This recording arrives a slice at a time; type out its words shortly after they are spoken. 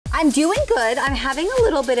I'm doing good. I'm having a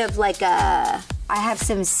little bit of like I have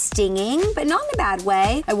some stinging, but not in a bad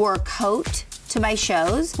way. I wore a coat to my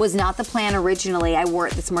shows. Was not the plan originally. I wore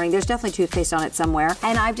it this morning. There's definitely toothpaste on it somewhere.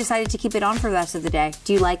 And I've decided to keep it on for the rest of the day.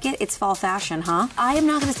 Do you like it? It's fall fashion, huh? I am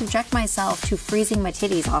not gonna subject myself to freezing my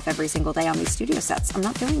titties off every single day on these studio sets. I'm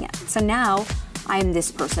not doing it. So now I am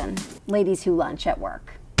this person. Ladies who lunch at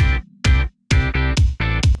work.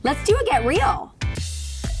 Let's do a Get Real.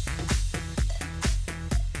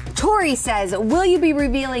 Tori says, will you be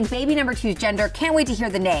revealing baby number 2's gender? Can't wait to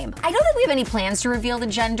hear the name. I don't think we have any plans to reveal the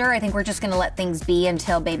gender. I think we're just gonna let things be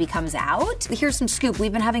until baby comes out. Here's some scoop.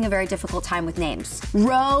 We've been having a very difficult time with names.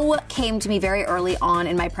 Ro came to me very early on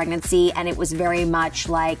in my pregnancy, and it was very much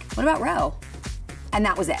like, what about Ro? And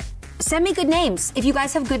that was it. Send me good names. If you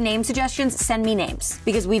guys have good name suggestions, send me names,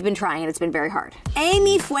 because we've been trying and it's been very hard.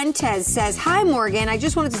 Amy Fuentes says, hi Morgan, I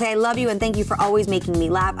just wanted to say I love you and thank you for always making me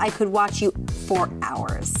laugh. I could watch you for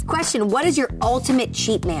hours. Question, what is your ultimate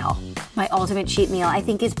cheat meal? My ultimate cheat meal, I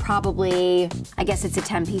think, is probably, I guess it's a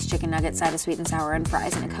 10-piece chicken nugget, side of sweet and sour, and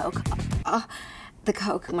fries and a Coke. The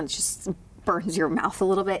Coke, when it just burns your mouth a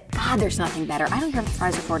little bit. God, there's nothing better. I don't care if the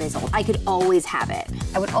fries are 4 days old. I could always have it.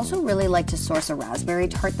 I would also really like to source a raspberry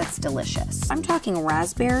tart that's delicious. I'm talking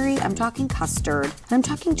raspberry, I'm talking custard, and I'm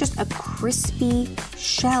talking just a crispy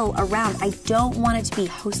shell around. I don't want it to be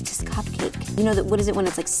Hostess cupcake. You know, that, what is it when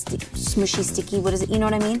it's like smushy, sticky? What is it? You know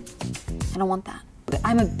what I mean? I don't want that.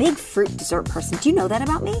 I'm a big fruit dessert person. Do you know that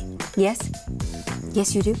about me? Yes?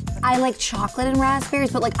 Yes, you do? I like chocolate and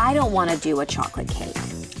raspberries, but like I don't want to do a chocolate cake.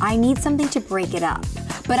 I need something to break it up.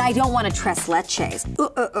 But I don't want a tres leches.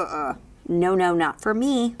 No, not for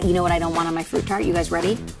me. You know what I don't want on my fruit tart? You guys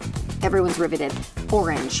ready? Everyone's riveted.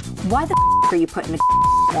 Orange. Why the are you putting a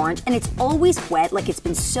orange? And it's always wet, like it's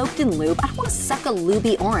been soaked in lube. I don't want to suck a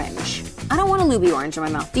lubey orange. I don't want a lubey orange in my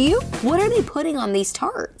mouth. Do you? What are they putting on these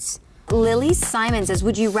tarts? Lily Simon says,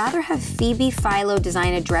 would you rather have Phoebe Philo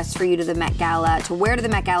design a dress for you to wear to the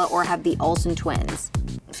Met Gala, or have the Olsen twins?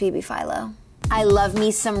 Phoebe Philo. I love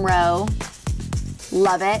me some Ro.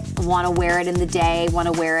 Love it. Want to wear it in the day.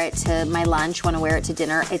 Want to wear it to my lunch. Want to wear it to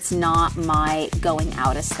dinner. It's not my going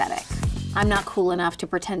out aesthetic. I'm not cool enough to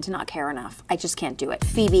pretend to not care enough. I just can't do it.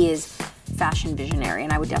 Phoebe is fashion visionary,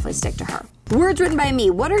 and I would definitely stick to her. Words written by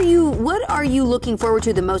me. What are you looking forward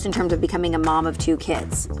to the most in terms of becoming a mom of 2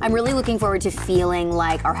 kids? I'm really looking forward to feeling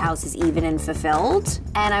like our house is even and fulfilled.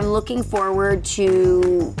 And I'm looking forward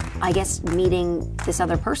to, I guess, meeting this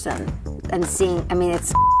other person and seeing, I mean,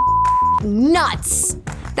 it's nuts.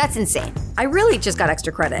 That's insane. I really just got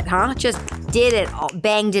extra credit, huh? Just did it all,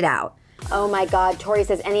 banged it out. Oh my God, Tori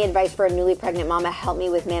says, any advice for a newly pregnant mama? Help me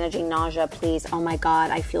with managing nausea, please. Oh my God,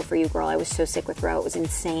 I feel for you, girl. I was so sick with Ro, it was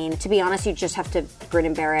insane. To be honest, you just have to grin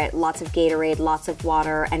and bear it. Lots of Gatorade, lots of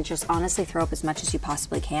water, and just honestly throw up as much as you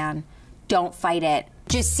possibly can. Don't fight it.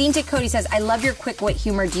 Jacinta Cody says, I love your quick wit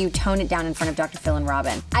humor. Do you tone it down in front of Dr. Phil and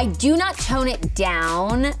Robin? I do not tone it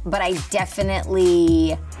down, but I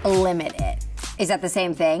definitely limit it. Is that the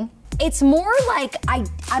same thing? It's more like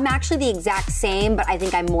I'm actually the exact same, but I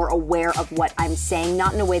think I'm more aware of what I'm saying,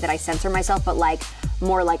 not in a way that I censor myself, but like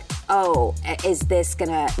more like, oh, is this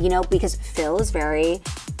gonna, you know, because Phil is very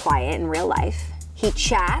quiet in real life. He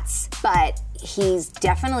chats, but he's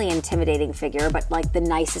definitely an intimidating figure, but like the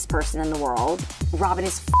nicest person in the world. Robin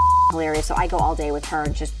is hilarious, so I go all day with her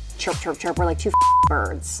and just chirp, chirp, chirp. We're like 2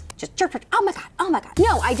 birds. Just chirp, chirp. Oh my God, oh my God.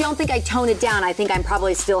 No, I don't think I tone it down. I think I'm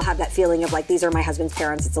probably still have that feeling of like, these are my husband's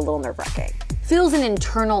parents. It's a little nerve-wracking. Phil's an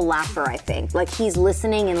internal laugher, I think. Like he's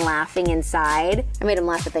listening and laughing inside. I made him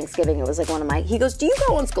laugh at Thanksgiving. It was like one of my, he goes, do you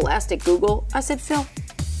go on Scholastic Google? I said, Phil,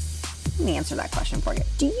 let me answer that question for you.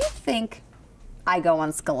 Do you think I go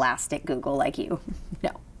on Scholastic Google like you?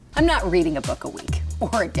 No. I'm not reading a book a week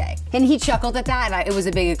or a day. And he chuckled at that, and it was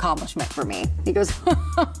a big accomplishment for me. He goes,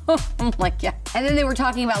 I'm like, yeah. And then they were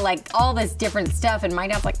talking about like all this different stuff, and my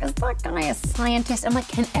dad's like, is that guy a scientist? I'm like,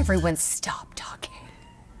 can everyone stop talking?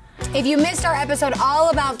 If you missed our episode all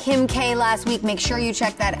about Kim K last week, make sure you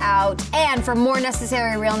check that out. And for more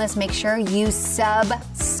necessary realness, make sure you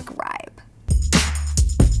subscribe.